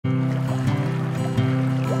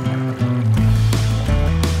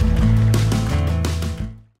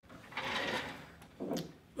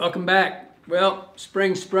Welcome back. Well,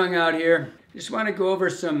 spring sprung out here. Just want to go over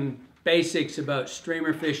some basics about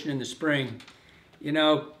streamer fishing in the spring. You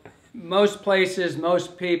know, most places,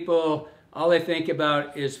 most people, all they think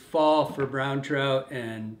about is fall for brown trout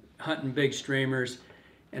and hunting big streamers.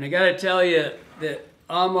 And I got to tell you that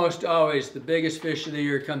almost always the biggest fish of the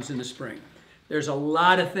year comes in the spring. There's a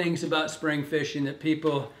lot of things about spring fishing that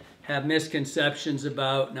people have misconceptions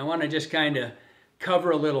about, and I want to just kind of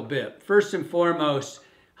cover a little bit. First and foremost,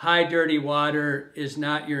 high dirty water is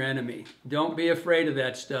not your enemy. Don't be afraid of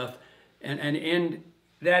that stuff. And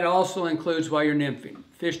that also includes while you're nymphing.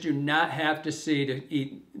 Fish do not have to see to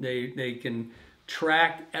eat. They can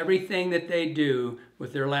track everything that they do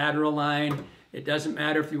with their lateral line. It doesn't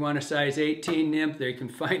matter if you want a size 18 nymph, they can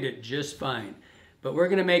find it just fine. But we're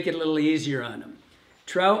gonna make it a little easier on them.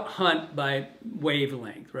 Trout hunt by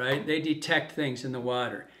wavelength, right? They detect things in the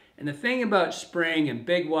water. And the thing about spring and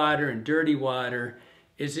big water and dirty water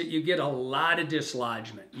is that you get a lot of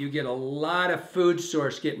dislodgement. You get a lot of food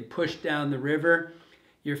source getting pushed down the river.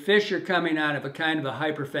 Your fish are coming out of a kind of a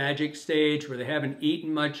hyperphagic stage where they haven't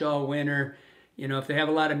eaten much all winter. You know, if they have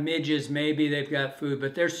a lot of midges, maybe they've got food,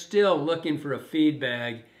 but they're still looking for a feed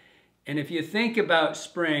bag. And if you think about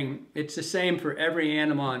spring, it's the same for every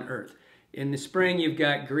animal on earth. In the spring, you've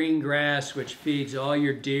got green grass, which feeds all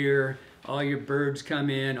your deer, all your birds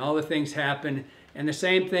come in, all the things happen. And the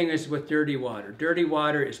same thing is with dirty water. Dirty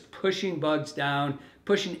water is pushing bugs down,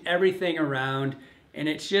 pushing everything around, and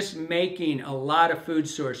it's just making a lot of food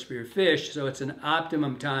source for your fish, so it's an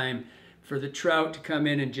optimum time for the trout to come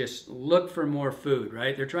in and just look for more food,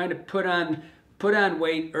 right? They're trying to put on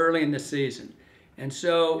weight early in the season. And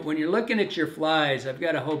so when you're looking at your flies, I've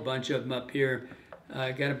got a whole bunch of them up here.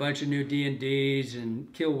 I got a bunch of new D&Ds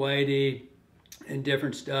and kill whitey and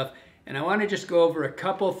different stuff. And I want to just go over a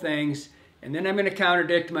couple things, and then I'm going to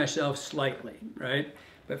contradict myself slightly, right?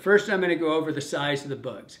 But first I'm going to go over the size of the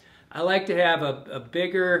bugs. I like to have a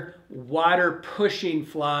bigger water pushing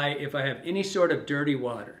fly if I have any sort of dirty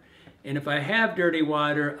water. And if I have dirty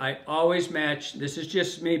water, I always match, this is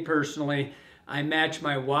just me personally, I match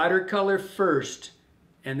my watercolor first,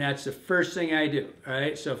 and that's the first thing I do, all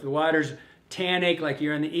right? So if the water's tannic, like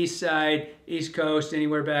you're on the east side, east coast,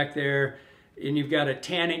 anywhere back there, and you've got a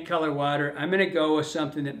tannic color water, I'm gonna go with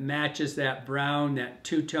something that matches that brown, that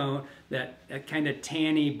two-tone, that kind of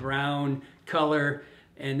tanny brown color.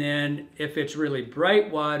 And then if it's really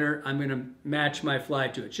bright water, I'm gonna match my fly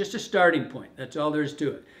to it. It's just a starting point, that's all there is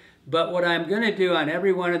to it. But what I'm gonna do on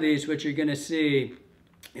every one of these, what you're gonna see,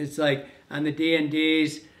 is like on the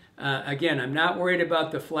D&Ds, again, I'm not worried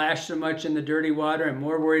about the flash so much in the dirty water, I'm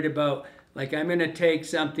more worried about, like I'm gonna take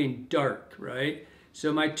something dark, right?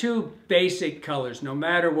 So my two basic colors, no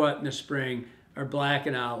matter what in the spring, are black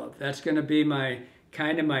and olive. That's gonna be my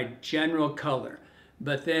kind of my general color.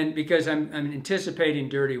 But then, because I'm anticipating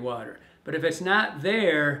dirty water. But if it's not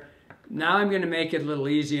there, now I'm gonna make it a little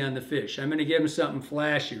easy on the fish. I'm gonna give them something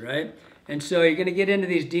flashy, right? And so you're gonna get into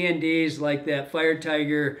these D&Ds like that Fire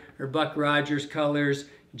Tiger or Buck Rogers colors,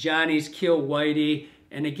 Johnny's Kill Whitey.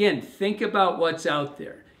 And again, think about what's out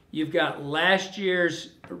there. You've got last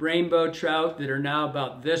year's rainbow trout that are now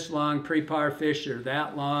about this long, pre-par fish that are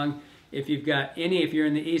that long. If you've got any, if you're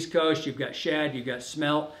in the East Coast, you've got shad, you've got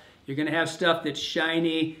smelt. You're gonna have stuff that's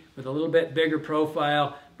shiny with a little bit bigger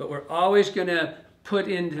profile, but we're always gonna put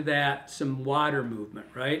into that some water movement,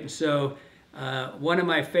 right? And so one of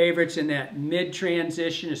my favorites in that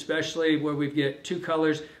mid-transition, especially where we get two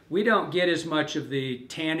colors, we don't get as much of the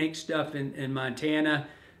tannic stuff in Montana,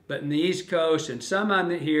 but in the East Coast and some on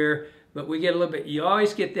here, but we get a little bit, you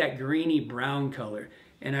always get that greeny brown color.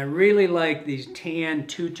 And I really like these tan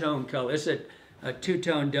two-tone colors. This is a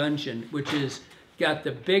two-tone dungeon, which is got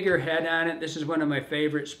the bigger head on it. This is one of my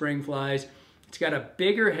favorite spring flies. It's got a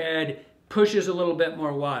bigger head, pushes a little bit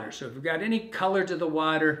more water. So if we've got any color to the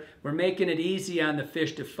water, we're making it easy on the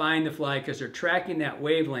fish to find the fly because they're tracking that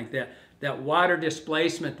wavelength, that water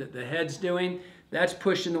displacement that the head's doing. That's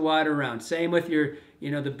pushing the water around. Same with your,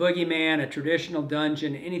 you know, the boogeyman, a traditional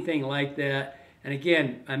dungeon, anything like that. And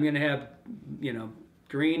again, I'm gonna have, you know,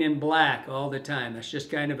 green and black all the time. That's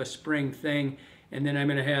just kind of a spring thing. And then I'm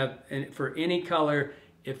gonna have, and for any color,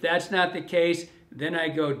 if that's not the case, then I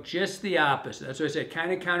go just the opposite. That's what I say,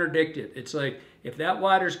 kind of contradict it. It's like, if that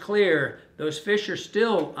water's clear, those fish are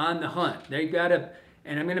still on the hunt. They've gotta,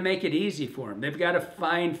 and I'm gonna make it easy for them. They've gotta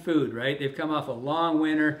find food, right? They've come off a long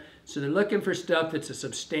winter, so they're looking for stuff that's a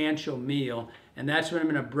substantial meal, and that's when I'm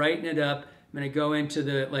gonna brighten it up. I'm gonna go into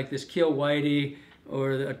the, like this Kill Whitey,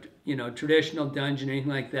 or the, you know, traditional dungeon, anything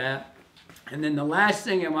like that. And then the last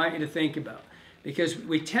thing I want you to think about, because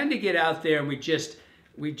we tend to get out there and we just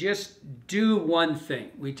we just do one thing.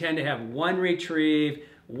 We tend to have one retrieve,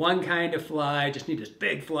 one kind of fly, just need this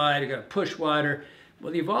big fly to go push water.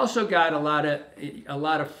 Well, you've also got a lot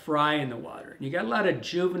of fry in the water. You got a lot of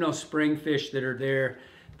juvenile springfish that are there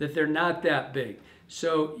that they're not that big.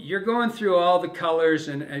 So you're going through all the colors,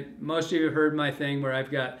 and most of you have heard my thing where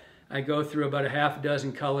I go through about a half a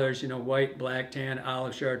dozen colors, you know, white, black, tan,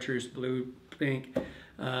 olive, chartreuse, blue, pink,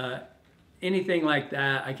 anything like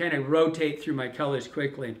that. I kind of rotate through my colors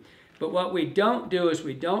quickly. But what we don't do is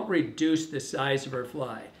we don't reduce the size of our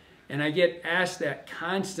fly. And I get asked that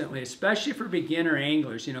constantly, especially for beginner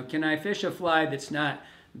anglers. You know, can I fish a fly that's not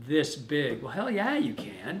this big? Well, hell yeah, you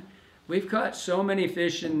can. We've caught so many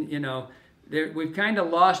fish, and you know, we've kind of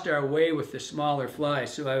lost our way with the smaller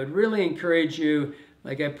flies. So I would really encourage you,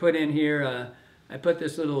 like I put in here, I put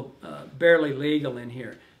this little barely legal in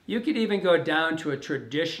here. You could even go down to a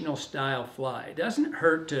traditional style fly. It doesn't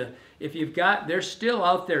hurt to, if you've got, they're still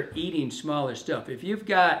out there eating smaller stuff. If you've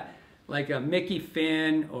got like a Mickey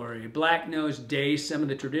fin or a Black Nose Dace, some of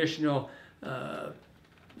the traditional,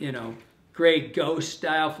 you know, gray ghost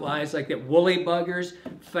style flies like that, woolly buggers,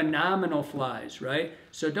 phenomenal flies, right?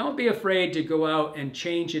 So don't be afraid to go out and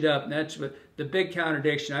change it up. And that's what the big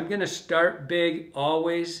contradiction. I'm gonna start big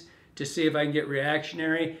always to see if I can get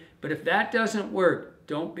reactionary, but if that doesn't work,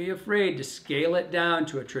 don't be afraid to scale it down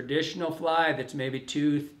to a traditional fly that's maybe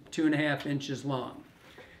 2.5 inches long.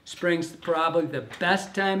 Spring's probably the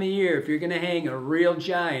best time of year if you're going to hang a real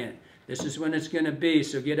giant. This is when it's going to be.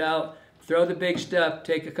 So get out, throw the big stuff,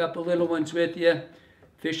 take a couple little ones with you,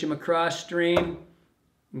 fish them across stream,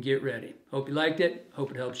 and get ready. Hope you liked it.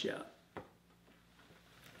 Hope it helps you out.